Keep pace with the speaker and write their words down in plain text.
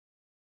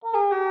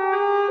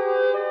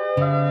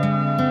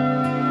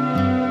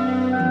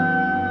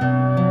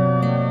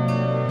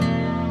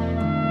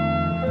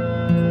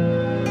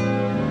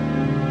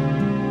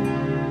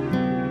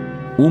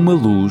Uma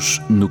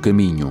Luz no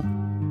Caminho.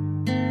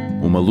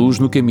 Uma Luz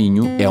no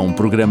Caminho é um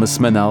programa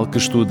semanal que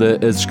estuda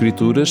as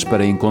Escrituras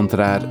para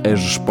encontrar as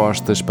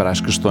respostas para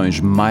as questões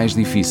mais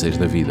difíceis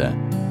da vida.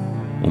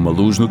 Uma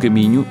Luz no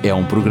Caminho é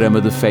um programa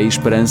de fé e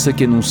esperança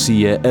que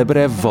anuncia a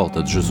breve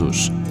volta de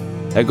Jesus.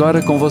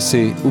 Agora com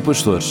você, o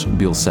pastor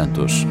Bill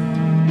Santos.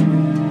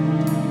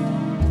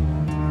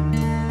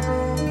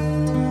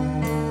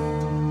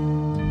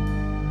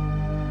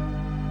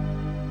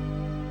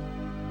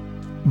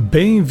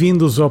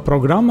 Bem-vindos ao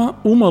programa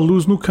Uma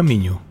Luz no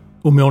Caminho.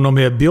 O meu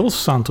nome é Bill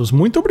Santos.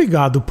 Muito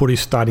obrigado por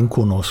estarem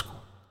conosco.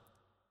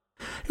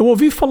 Eu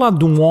ouvi falar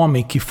de um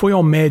homem que foi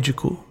ao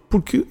médico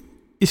porque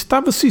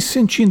estava se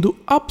sentindo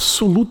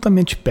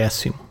absolutamente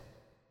péssimo.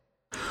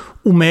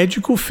 O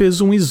médico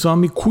fez um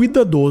exame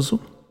cuidadoso,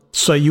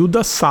 saiu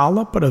da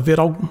sala para ver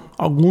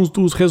alguns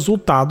dos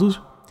resultados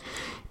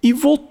e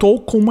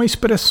voltou com uma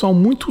expressão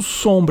muito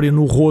sombria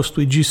no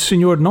rosto e disse: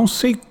 Senhor, não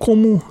sei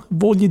como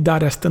vou lhe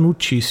dar esta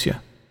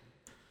notícia,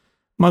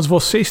 mas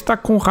você está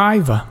com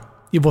raiva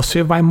e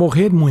você vai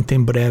morrer muito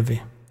em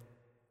breve.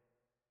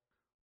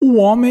 O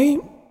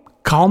homem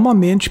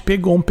calmamente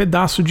pegou um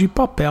pedaço de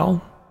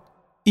papel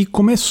e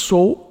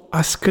começou a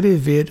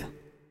escrever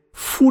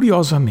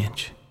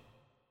furiosamente.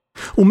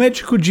 O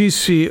médico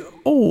disse: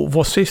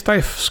 você está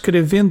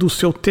escrevendo o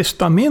seu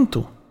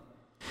testamento?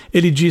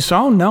 Ele disse: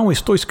 não,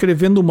 estou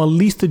escrevendo uma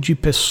lista de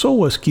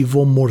pessoas que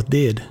vou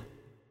morder.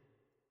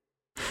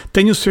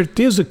 Tenho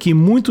certeza que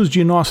muitos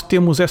de nós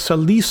temos essa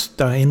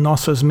lista em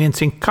nossas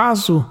mentes em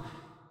caso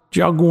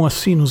de algo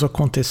assim nos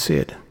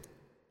acontecer.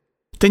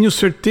 Tenho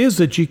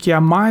certeza de que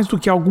há mais do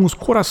que alguns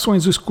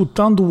corações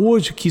escutando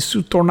hoje que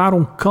se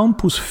tornaram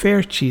campos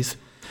férteis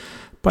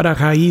para a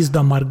raiz da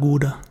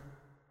amargura.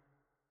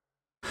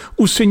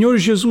 O Senhor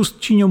Jesus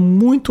tinha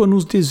muito a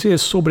nos dizer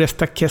sobre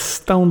esta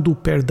questão do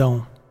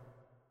perdão.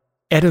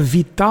 Era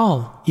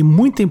vital e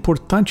muito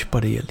importante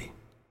para ele.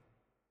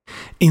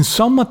 Em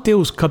São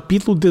Mateus,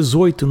 capítulo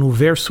 18, no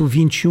verso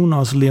 21,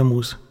 nós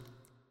lemos: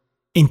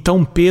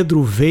 Então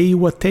Pedro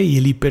veio até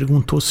ele e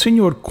perguntou: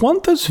 Senhor,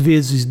 quantas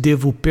vezes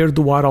devo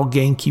perdoar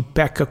alguém que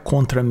peca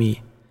contra mim?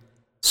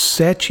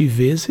 7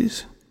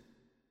 vezes?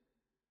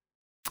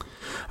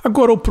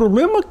 Agora, o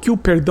problema que o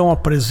perdão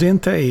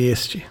apresenta é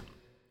este.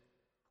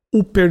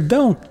 O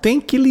perdão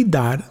tem que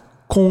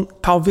lidar com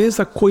talvez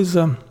a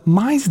coisa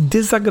mais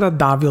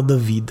desagradável da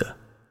vida.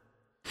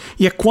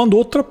 E é quando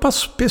outra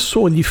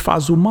pessoa lhe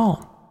faz o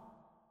mal.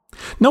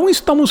 Não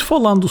estamos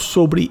falando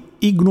sobre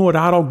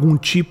ignorar algum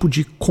tipo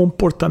de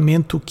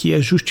comportamento que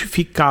é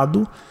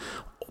justificado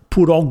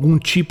por algum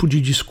tipo de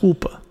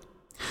desculpa.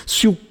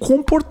 Se o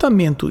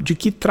comportamento de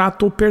que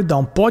trata o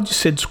perdão pode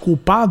ser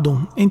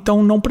desculpado,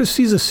 então não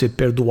precisa ser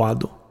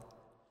perdoado.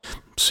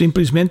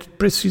 Simplesmente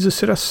precisa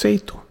ser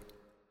aceito.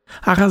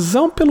 A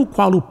razão pelo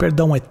qual o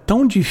perdão é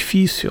tão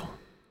difícil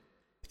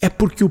é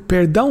porque o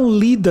perdão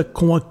lida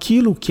com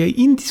aquilo que é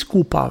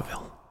indesculpável.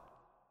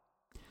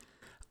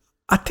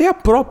 Até a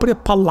própria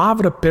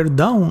palavra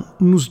perdão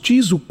nos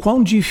diz o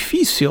quão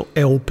difícil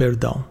é o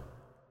perdão.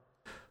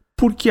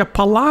 Porque a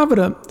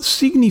palavra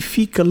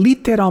significa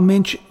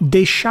literalmente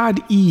deixar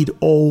ir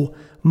ou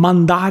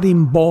mandar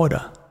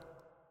embora.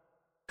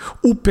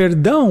 O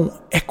perdão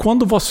é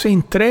quando você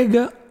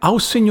entrega ao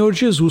Senhor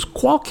Jesus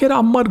qualquer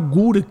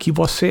amargura que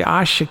você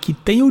acha que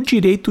tem o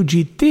direito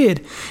de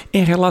ter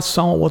em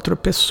relação a outra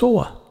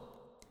pessoa.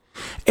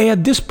 É a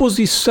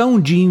disposição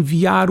de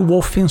enviar o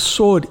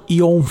ofensor e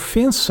a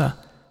ofensa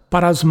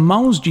para as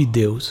mãos de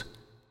Deus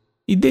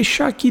e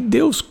deixar que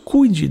Deus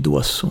cuide do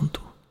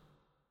assunto.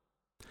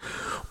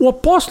 O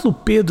apóstolo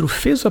Pedro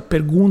fez a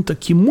pergunta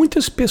que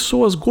muitas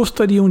pessoas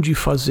gostariam de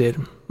fazer,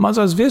 mas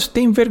às vezes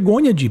têm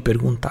vergonha de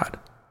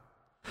perguntar.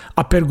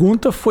 A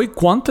pergunta foi: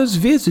 quantas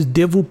vezes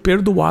devo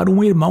perdoar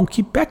um irmão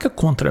que peca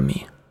contra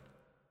mim?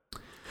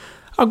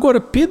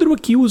 Agora, Pedro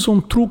aqui usa um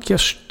truque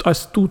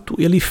astuto.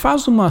 Ele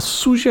faz uma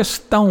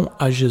sugestão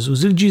a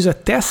Jesus. Ele diz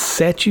até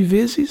 7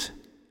 vezes.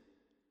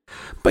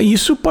 Bem,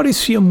 isso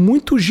parecia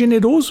muito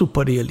generoso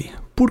para ele,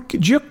 porque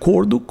de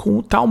acordo com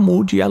o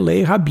Talmud e a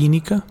lei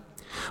rabínica,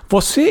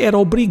 você era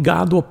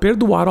obrigado a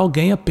perdoar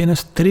alguém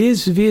apenas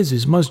 3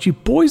 vezes, mas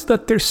depois da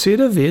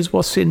 3ª vez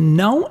você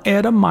não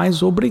era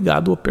mais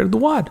obrigado a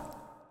perdoar.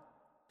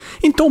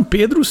 Então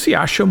Pedro se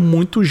acha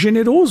muito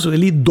generoso,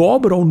 ele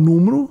dobra o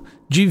número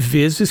de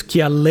vezes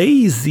que a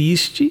lei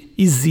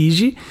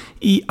exige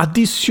e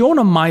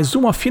adiciona mais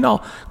um.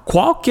 Afinal,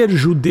 qualquer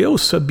judeu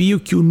sabia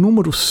que o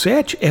número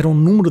 7 era o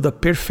número da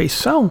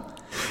perfeição.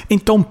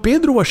 Então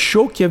Pedro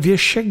achou que havia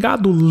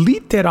chegado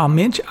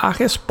literalmente à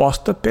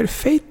resposta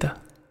perfeita.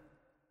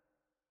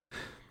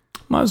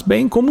 Mas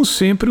bem, como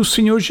sempre, o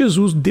Senhor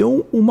Jesus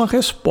deu uma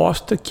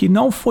resposta que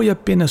não foi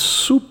apenas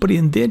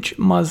surpreendente,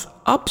 mas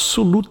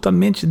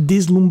absolutamente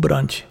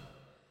deslumbrante.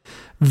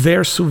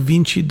 Verso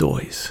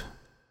 22.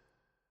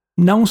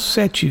 Não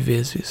 7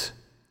 vezes,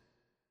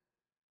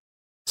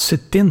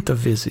 70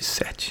 vezes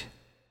 7.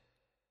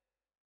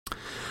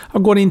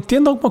 Agora,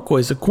 entenda alguma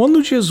coisa.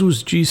 Quando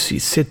Jesus disse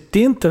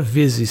 70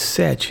 vezes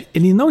 7,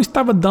 ele não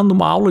estava dando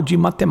uma aula de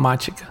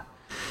matemática.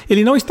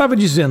 Ele não estava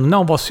dizendo,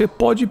 não, você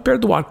pode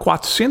perdoar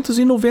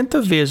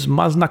 490 vezes,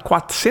 mas na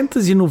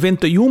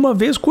 491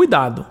 vez,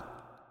 cuidado.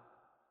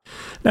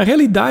 Na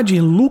realidade,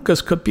 em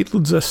Lucas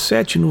capítulo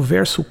 17, no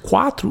verso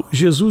 4,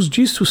 Jesus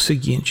disse o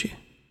seguinte: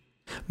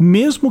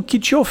 mesmo que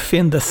te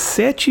ofenda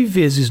 7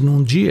 vezes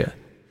num dia,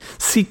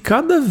 se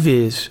cada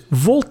vez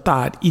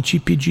voltar e te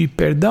pedir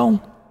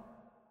perdão,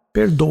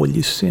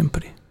 perdoe-lhe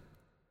sempre.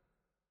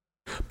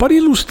 Para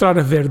ilustrar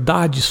a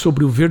verdade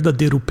sobre o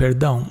verdadeiro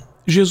perdão,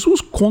 Jesus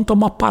conta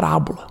uma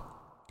parábola.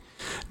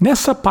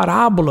 Nessa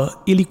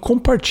parábola, ele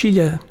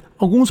compartilha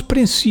alguns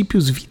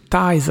princípios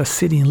vitais a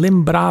serem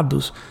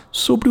lembrados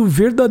sobre o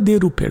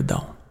verdadeiro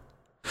perdão.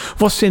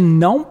 Você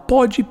não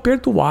pode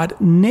perdoar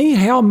nem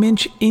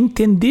realmente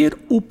entender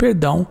o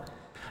perdão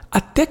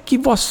até que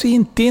você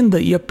entenda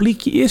e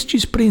aplique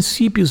estes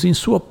princípios em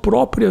sua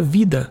própria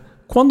vida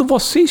quando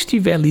você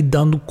estiver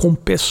lidando com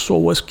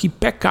pessoas que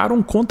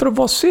pecaram contra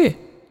você.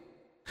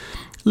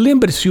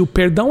 Lembre-se, o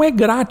perdão é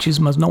grátis,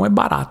 mas não é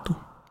barato.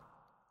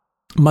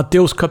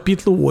 Mateus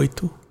capítulo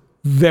 8,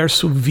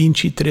 verso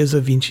 23 a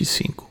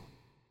 25.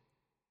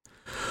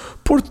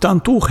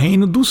 Portanto, o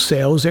reino dos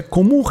céus é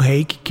como o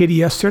rei que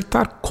queria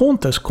acertar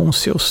contas com os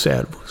seus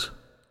servos.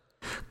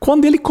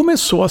 Quando ele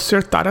começou a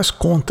acertar as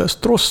contas,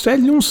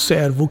 trouxe-lhe um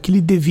servo que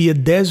lhe devia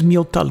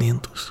 10.000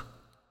 talentos.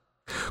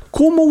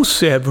 Como o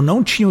servo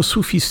não tinha o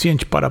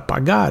suficiente para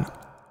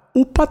pagar,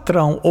 o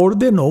patrão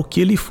ordenou que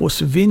ele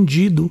fosse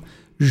vendido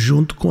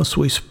junto com a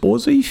sua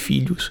esposa e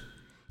filhos,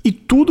 e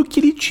tudo que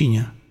ele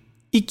tinha,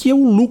 e que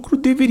o lucro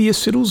deveria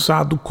ser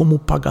usado como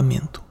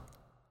pagamento.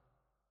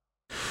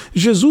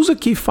 Jesus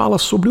aqui fala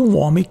sobre um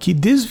homem que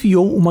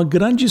desviou uma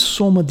grande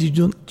soma de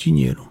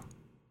dinheiro.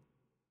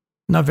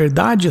 Na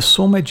verdade, a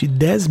soma é de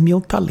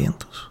 10.000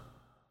 talentos.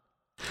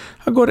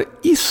 Agora,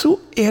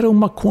 isso era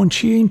uma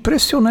quantia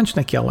impressionante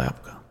naquela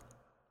época.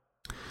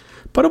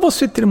 Para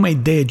você ter uma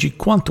ideia de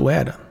quanto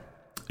era,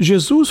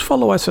 Jesus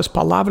falou essas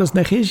palavras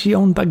na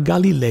região da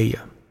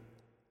Galileia.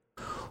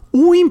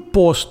 O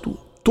imposto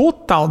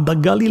total da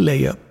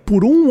Galileia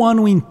por um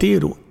ano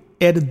inteiro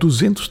era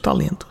 200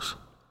 talentos.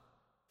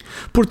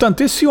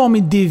 Portanto, esse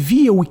homem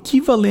devia o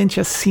equivalente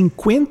a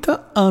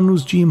 50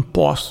 anos de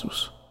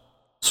impostos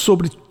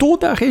sobre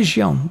toda a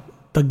região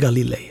da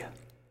Galileia.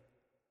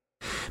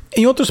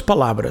 Em outras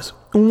palavras,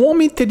 um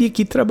homem teria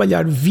que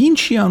trabalhar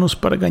 20 anos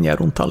para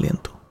ganhar um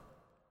talento.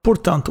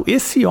 Portanto,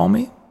 esse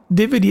homem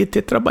deveria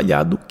ter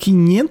trabalhado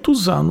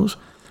 500 anos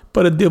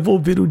para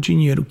devolver o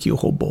dinheiro que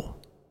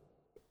roubou.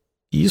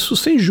 Isso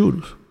sem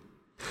juros.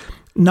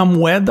 Na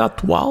moeda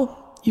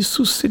atual,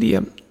 isso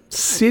seria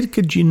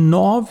cerca de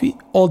 9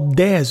 ou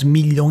 10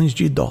 milhões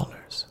de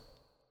dólares.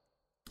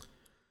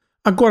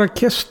 Agora, a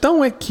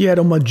questão é que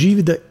era uma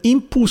dívida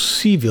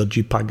impossível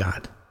de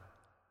pagar.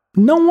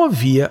 Não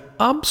havia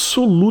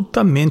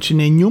absolutamente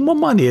nenhuma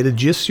maneira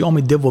de esse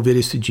homem devolver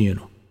esse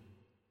dinheiro.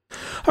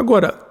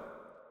 Agora,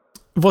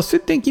 você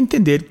tem que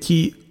entender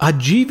que a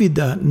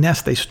dívida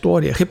nesta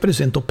história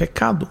representa o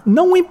pecado.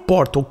 Não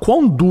importa o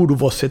quão duro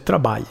você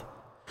trabalhe,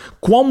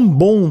 quão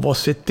bom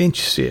você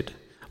tente ser,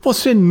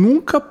 você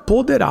nunca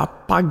poderá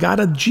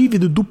pagar a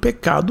dívida do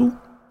pecado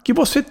que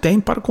você tem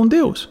para com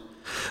Deus.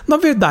 Na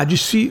verdade,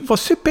 se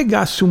você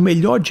pegasse o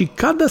melhor de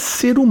cada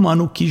ser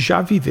humano que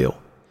já viveu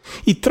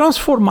e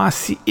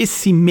transformasse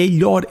esse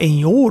melhor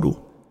em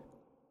ouro,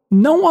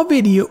 não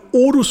haveria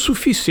ouro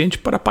suficiente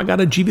para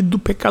pagar a dívida do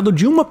pecado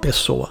de uma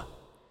pessoa.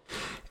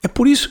 É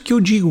por isso que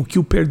eu digo que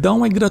o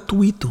perdão é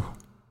gratuito,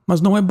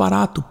 mas não é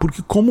barato,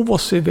 porque como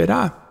você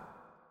verá,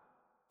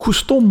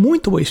 custou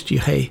muito a este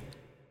rei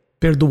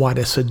perdoar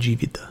essa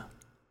dívida.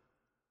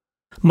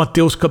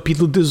 Mateus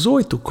capítulo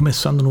 18,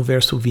 começando no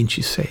verso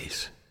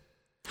 26.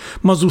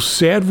 Mas o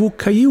servo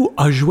caiu,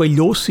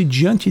 ajoelhou-se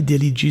diante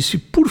dele e disse: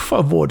 por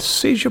favor,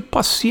 seja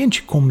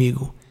paciente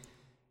comigo,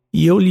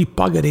 e eu lhe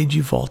pagarei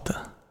de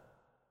volta.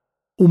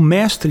 O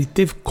mestre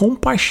teve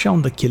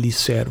compaixão daquele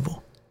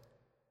servo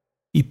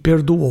e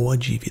perdoou a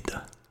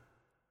dívida.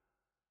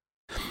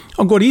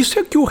 Agora, isso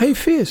é o que o rei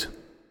fez.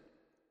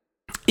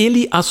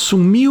 Ele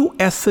assumiu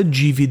essa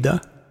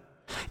dívida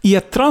e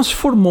a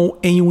transformou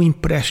em um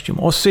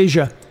empréstimo. Ou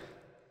seja,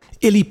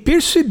 ele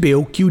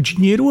percebeu que o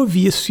dinheiro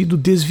havia sido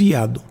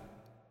desviado,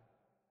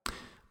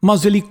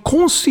 mas ele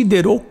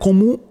considerou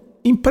como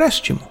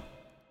empréstimo.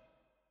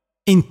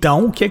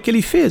 Então, o que é que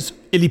ele fez?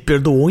 Ele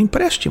perdoou o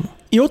empréstimo.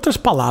 Em outras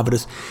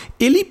palavras,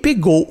 ele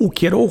pegou o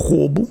que era o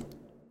roubo,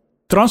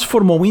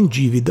 transformou em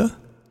dívida,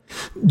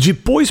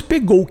 depois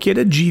pegou o que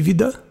era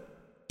dívida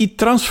e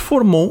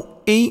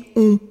transformou em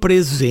um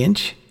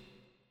presente,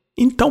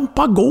 então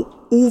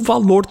pagou o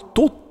valor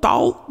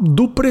total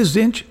do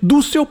presente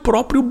do seu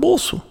próprio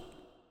bolso.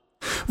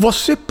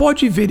 Você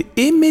pode ver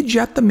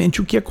imediatamente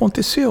o que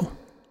aconteceu.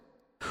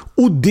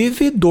 O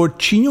devedor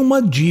tinha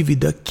uma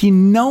dívida que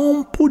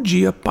não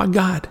podia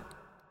pagar.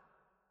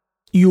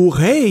 E o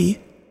rei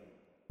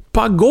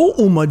pagou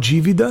uma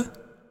dívida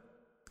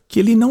que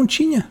ele não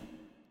tinha.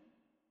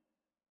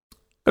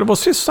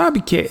 Você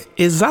sabe que é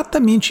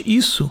exatamente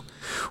isso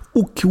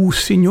o que o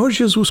Senhor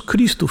Jesus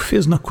Cristo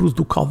fez na cruz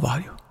do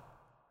Calvário.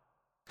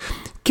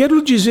 Quero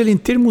dizer em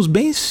termos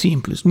bem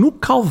simples, no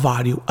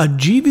Calvário, a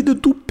dívida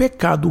do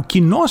pecado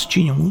que nós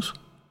tínhamos,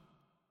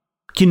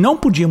 que não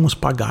podíamos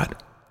pagar,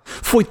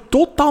 foi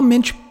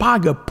totalmente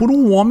paga por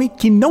um homem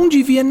que não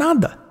devia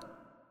nada.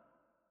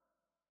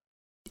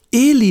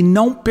 Ele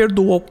não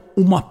perdoou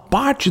uma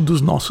parte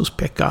dos nossos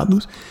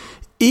pecados,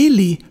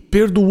 ele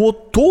perdoou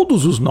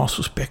todos os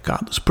nossos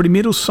pecados.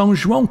 1 São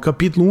João,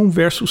 capítulo 1,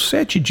 verso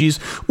 7 diz: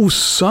 o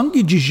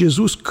sangue de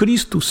Jesus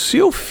Cristo,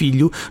 seu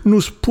Filho,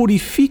 nos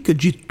purifica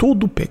de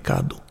todo o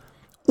pecado.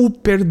 O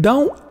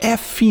perdão é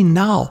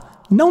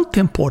final, não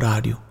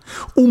temporário.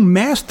 O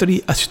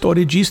mestre, a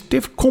história diz,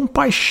 teve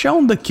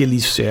compaixão daquele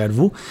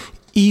servo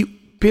e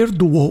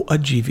perdoou a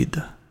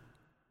dívida.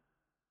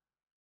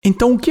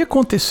 Então o que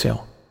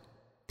aconteceu?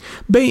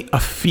 Bem, a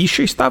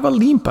ficha estava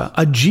limpa,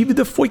 a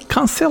dívida foi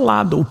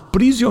cancelada, o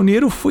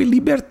prisioneiro foi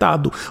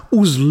libertado,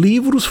 os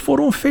livros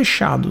foram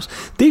fechados.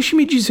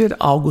 Deixe-me dizer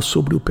algo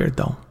sobre o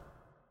perdão.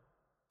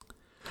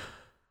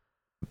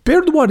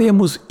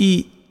 Perdoaremos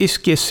e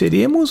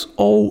esqueceremos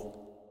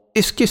ou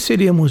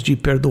esqueceremos de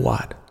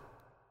perdoar?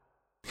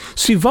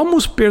 Se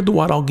vamos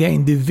perdoar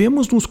alguém,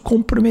 devemos nos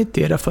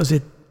comprometer a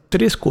fazer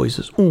 3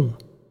 coisas. 1.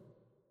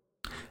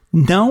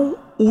 Não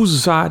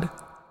usar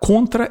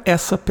contra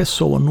essa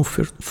pessoa no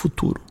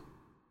futuro.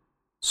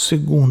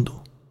 2.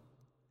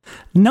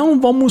 Não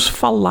vamos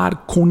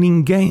falar com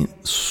ninguém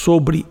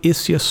sobre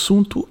esse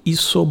assunto e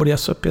sobre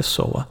essa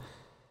pessoa.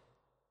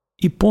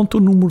 E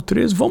ponto número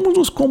 3, vamos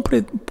nos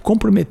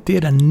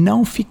comprometer a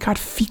não ficar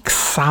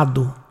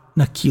fixado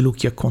naquilo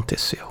que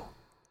aconteceu.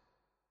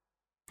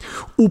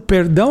 O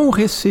perdão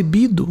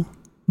recebido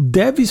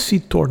deve se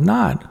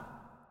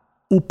tornar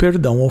o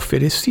perdão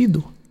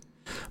oferecido.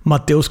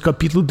 Mateus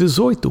capítulo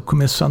 18,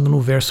 começando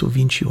no verso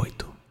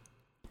 28.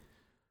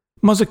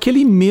 Mas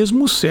aquele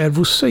mesmo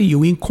servo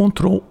saiu e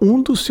encontrou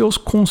um dos seus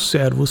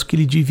conservos que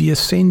lhe devia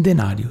 100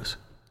 denários.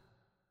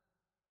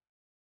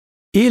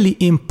 Ele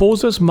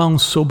impôs as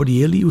mãos sobre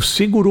ele e o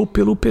segurou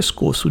pelo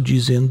pescoço,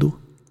 dizendo: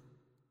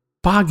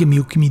 pague-me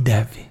o que me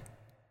deve.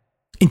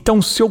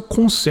 Então seu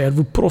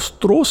conservo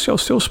prostrou-se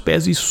aos seus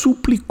pés e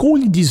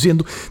suplicou-lhe,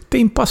 dizendo: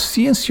 tem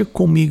paciência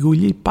comigo e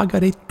lhe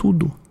pagarei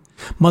tudo.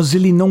 Mas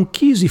ele não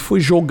quis e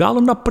foi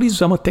jogá-lo na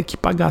prisão até que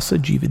pagasse a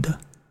dívida.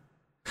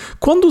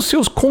 Quando os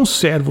seus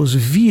conservos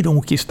viram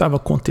o que estava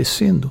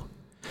acontecendo,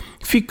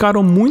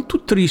 ficaram muito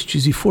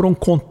tristes e foram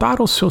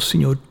contar ao seu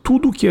senhor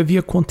tudo o que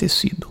havia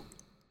acontecido.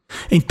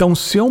 Então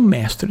seu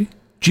mestre,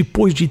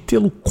 depois de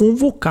tê-lo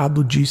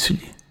convocado,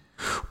 disse-lhe: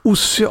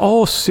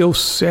 ó seu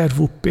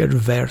servo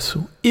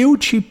perverso, eu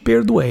te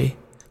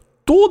perdoei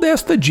toda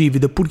esta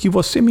dívida porque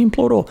você me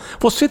implorou.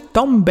 Você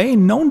também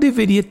não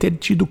deveria ter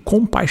tido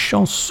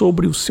compaixão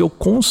sobre o seu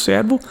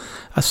conservo,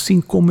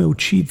 assim como eu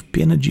tive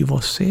pena de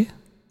você?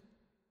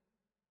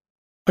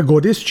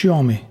 Agora este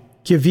homem,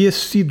 que havia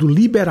sido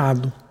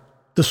liberado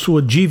da sua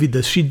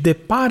dívida, se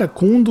depara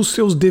com um dos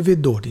seus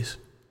devedores.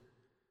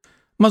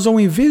 Mas ao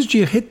invés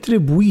de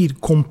retribuir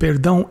com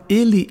perdão,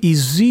 ele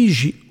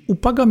exige o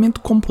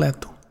pagamento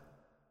completo.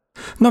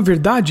 Na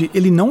verdade,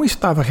 ele não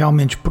estava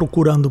realmente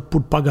procurando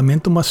por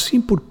pagamento, mas sim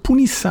por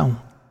punição.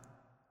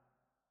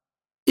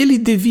 Ele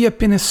devia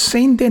apenas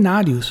 100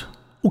 denários,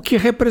 o que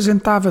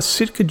representava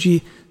cerca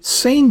de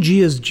 100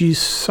 dias de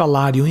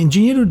salário, em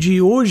dinheiro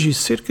de hoje,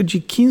 cerca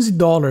de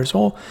 $15,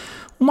 ou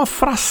uma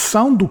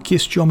fração do que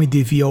este homem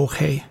devia ao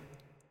rei.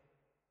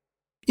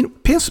 E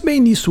pense bem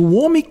nisso, o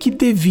homem que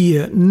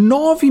devia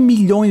 $9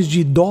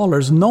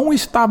 milhões não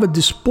estava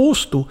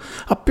disposto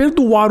a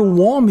perdoar o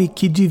homem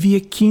que devia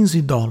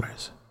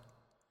 $15.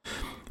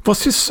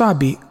 Você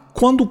sabe,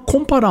 quando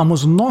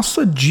comparamos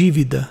nossa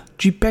dívida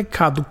de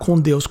pecado com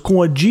Deus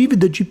com a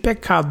dívida de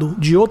pecado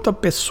de outra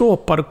pessoa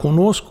para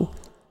conosco,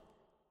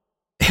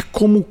 é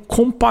como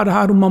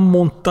comparar uma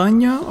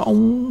montanha a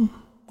um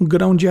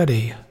grão de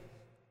areia.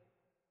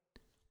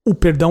 O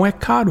perdão é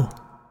caro,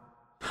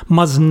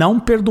 mas não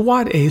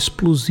perdoar é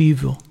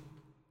explosivo.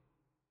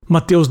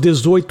 Mateus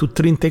 18,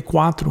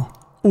 34.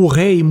 O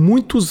rei,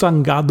 muito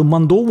zangado,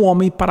 mandou o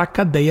homem para a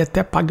cadeia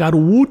até pagar o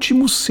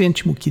último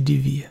cêntimo que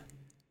devia.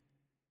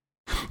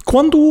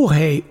 Quando o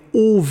rei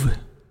ouve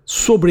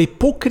sobre a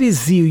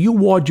hipocrisia e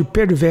o ódio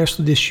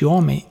perverso deste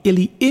homem,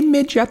 ele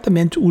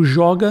imediatamente o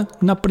joga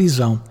na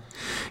prisão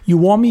e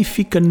o homem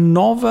fica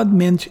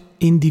novamente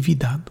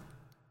endividado.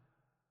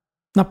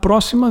 Na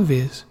próxima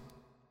vez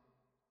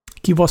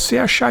que você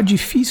achar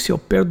difícil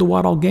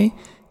perdoar alguém,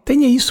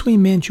 tenha isso em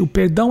mente. O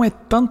perdão é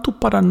tanto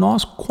para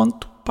nós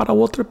quanto para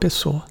outra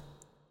pessoa.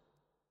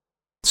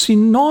 Se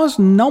nós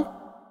não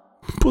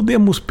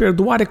podemos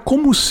perdoar, é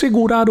como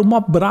segurar uma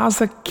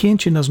brasa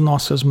quente nas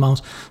nossas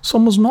mãos.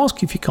 Somos nós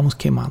que ficamos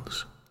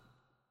queimados.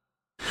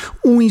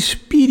 Um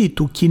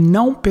espírito que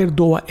não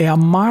perdoa é a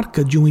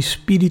marca de um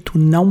espírito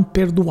não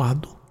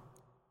perdoado,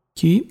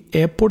 que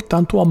é,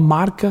 portanto, a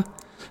marca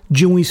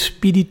de um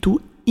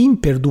espírito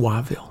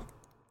imperdoável.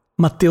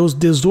 Mateus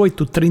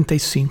 18,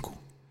 35.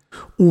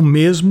 O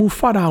mesmo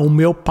fará o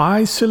meu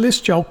Pai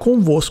Celestial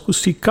convosco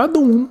se cada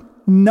um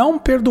não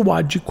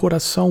perdoar de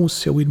coração o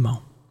seu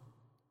irmão.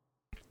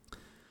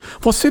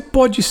 Você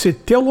pode ser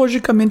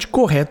teologicamente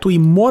correto e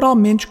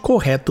moralmente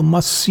correto,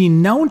 mas se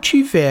não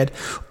tiver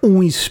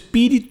um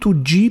espírito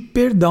de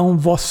perdão,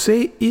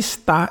 você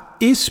está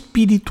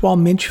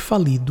espiritualmente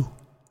falido.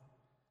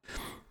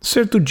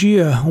 Certo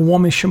dia, um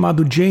homem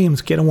chamado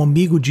James, que era um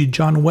amigo de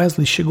John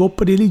Wesley, chegou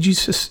para ele e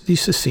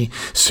disse assim: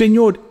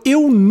 Senhor,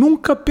 eu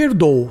nunca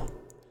perdoo.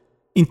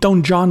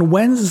 Então John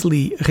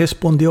Wesley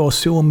respondeu ao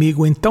seu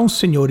amigo: então,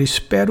 Senhor,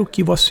 espero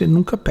que você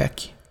nunca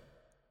peque.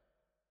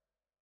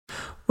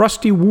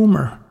 Rusty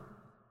Woomer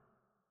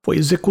foi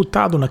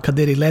executado na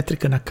cadeira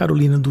elétrica na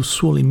Carolina do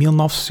Sul em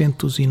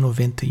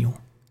 1991.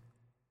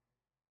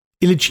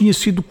 Ele tinha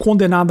sido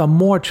condenado à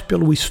morte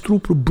pelo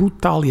estupro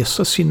brutal e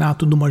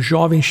assassinato de uma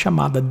jovem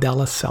chamada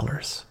Della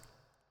Sellers.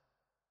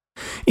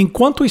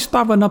 Enquanto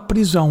estava na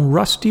prisão,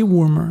 Rusty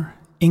Woomer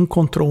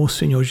encontrou o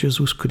Senhor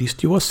Jesus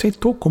Cristo e o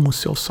aceitou como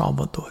seu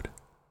Salvador.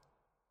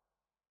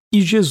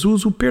 E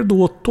Jesus o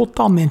perdoou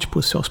totalmente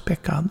por seus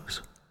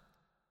pecados.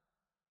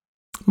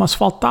 Mas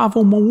faltava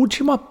uma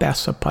última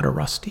peça para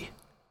Rusty.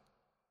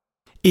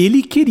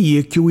 Ele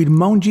queria que o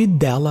irmão de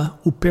Della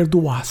o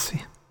perdoasse,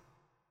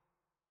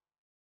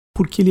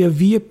 porque ele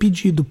havia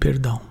pedido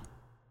perdão.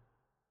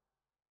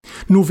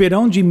 No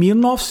verão de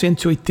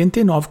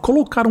 1989,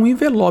 colocaram um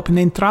envelope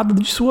na entrada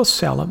de sua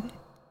cela.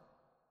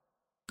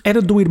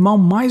 Era do irmão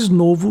mais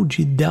novo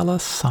de Della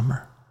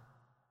Summer.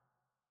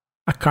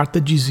 A carta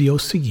dizia o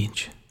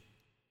seguinte: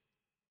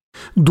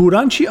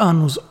 durante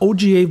anos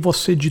odiei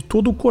você de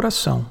todo o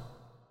coração.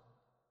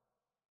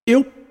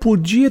 Eu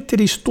podia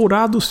ter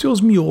estourado seus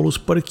miolos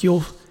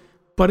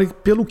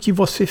pelo que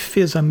você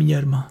fez à minha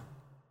irmã.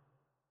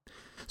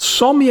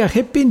 Só me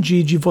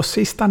arrependi de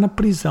você estar na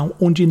prisão,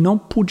 onde não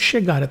pude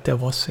chegar até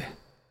você.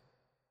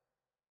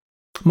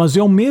 Mas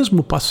eu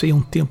mesmo passei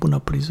um tempo na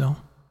prisão.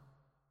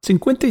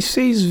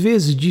 56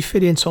 vezes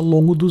diferentes ao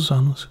longo dos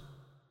anos.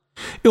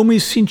 Eu me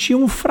senti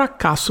um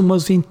fracasso,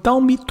 mas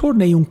então me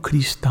tornei um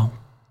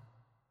cristão.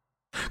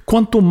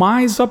 Quanto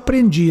mais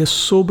aprendia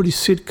sobre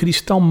ser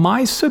cristão,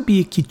 mais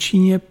sabia que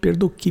tinha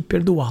que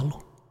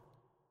perdoá-lo.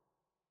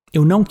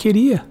 Eu não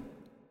queria.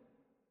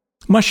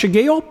 Mas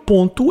cheguei ao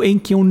ponto em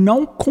que eu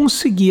não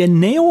conseguia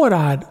nem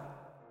orar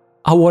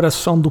a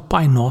oração do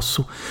Pai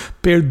Nosso: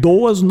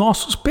 perdoa os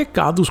nossos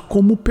pecados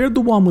como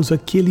perdoamos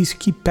aqueles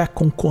que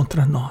pecam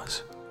contra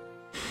nós.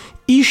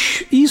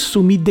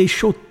 Isso me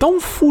deixou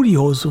tão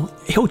furioso,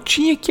 eu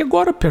tinha que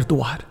agora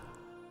perdoar.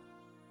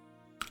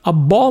 A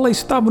bola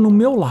estava no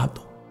meu lado.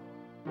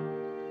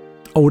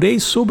 Orei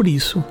sobre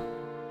isso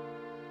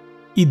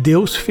e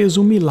Deus fez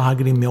um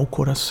milagre em meu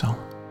coração.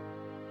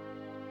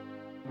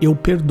 Eu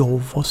perdoo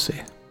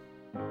você.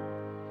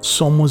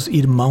 Somos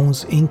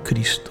irmãos em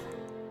Cristo.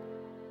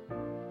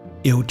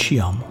 Eu te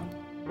amo.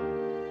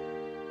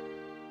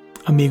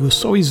 Amigo,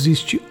 só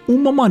existe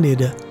uma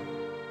maneira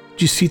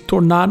de se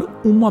tornar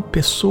uma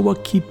pessoa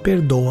que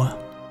perdoa.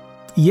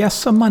 E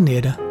essa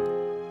maneira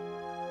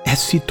é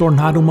se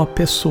tornar uma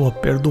pessoa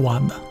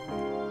perdoada.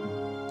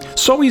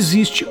 Só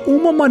existe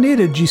uma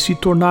maneira de se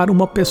tornar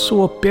uma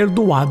pessoa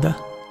perdoada: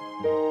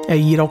 é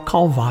ir ao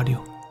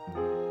Calvário.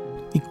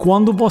 E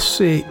quando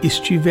você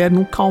estiver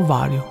no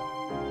Calvário,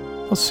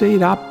 você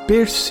irá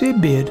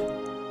perceber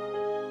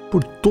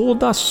por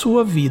toda a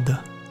sua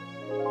vida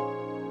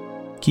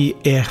que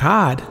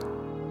errar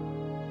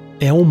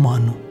é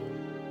humano,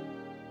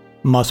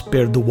 mas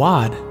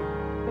perdoar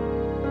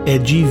é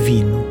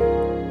divino.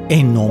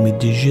 Em nome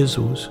de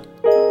Jesus.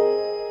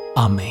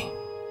 Amém.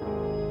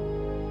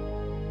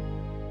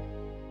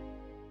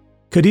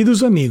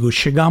 Queridos amigos,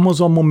 chegamos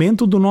ao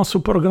momento do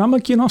nosso programa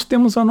que nós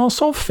temos a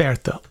nossa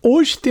oferta.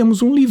 Hoje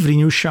temos um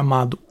livrinho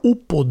chamado O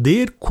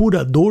Poder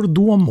Curador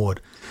do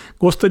Amor.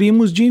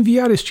 Gostaríamos de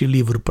enviar este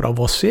livro para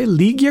você.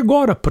 Ligue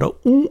agora para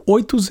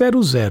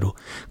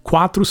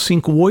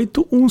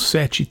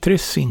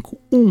 1-800-458-1735.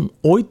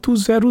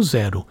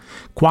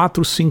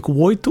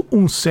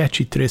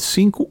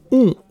 1-800-458-1735.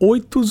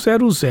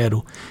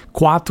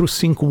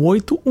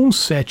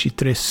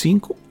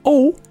 1-800-458-1735.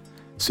 Ou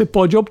você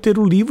pode obter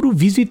o livro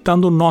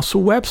visitando o nosso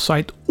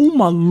website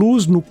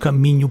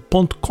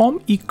umaluznocaminho.com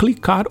e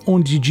clicar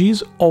onde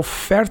diz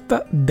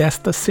oferta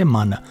desta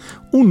semana.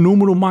 O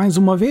número mais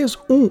uma vez,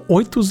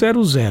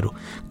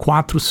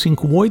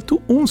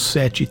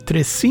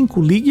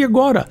 1-800-458-1735. Ligue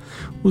agora.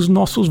 Os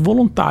nossos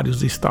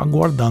voluntários estão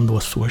aguardando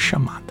a sua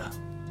chamada.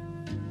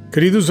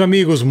 Queridos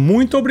amigos,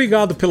 muito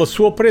obrigado pela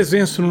sua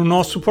presença no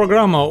nosso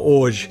programa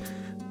hoje.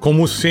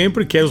 Como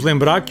sempre, quero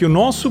lembrar que o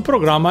nosso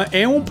programa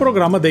é um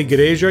programa da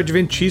Igreja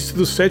Adventista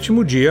do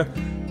Sétimo Dia,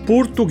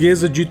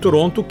 Portuguesa de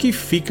Toronto, que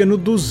fica no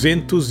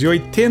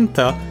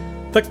 280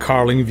 da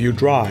Carling View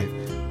Drive.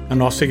 A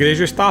nossa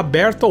igreja está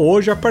aberta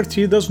hoje a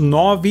partir das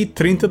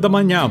 9h30 da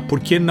manhã. Por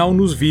que não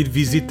nos vir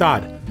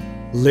visitar?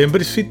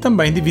 Lembre-se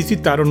também de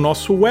visitar o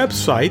nosso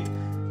website,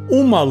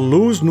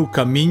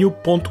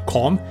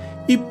 umaluznocaminho.com,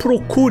 e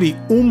procure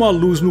Uma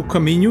Luz no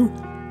Caminho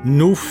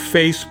no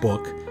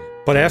Facebook.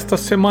 Para esta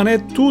semana é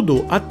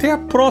tudo. Até a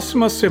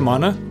próxima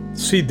semana,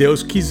 se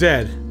Deus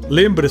quiser.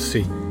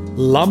 Lembre-se,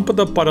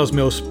 lâmpada para os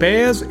meus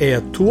pés é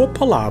a tua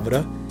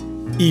palavra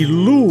e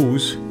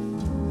luz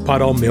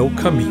para o meu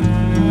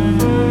caminho.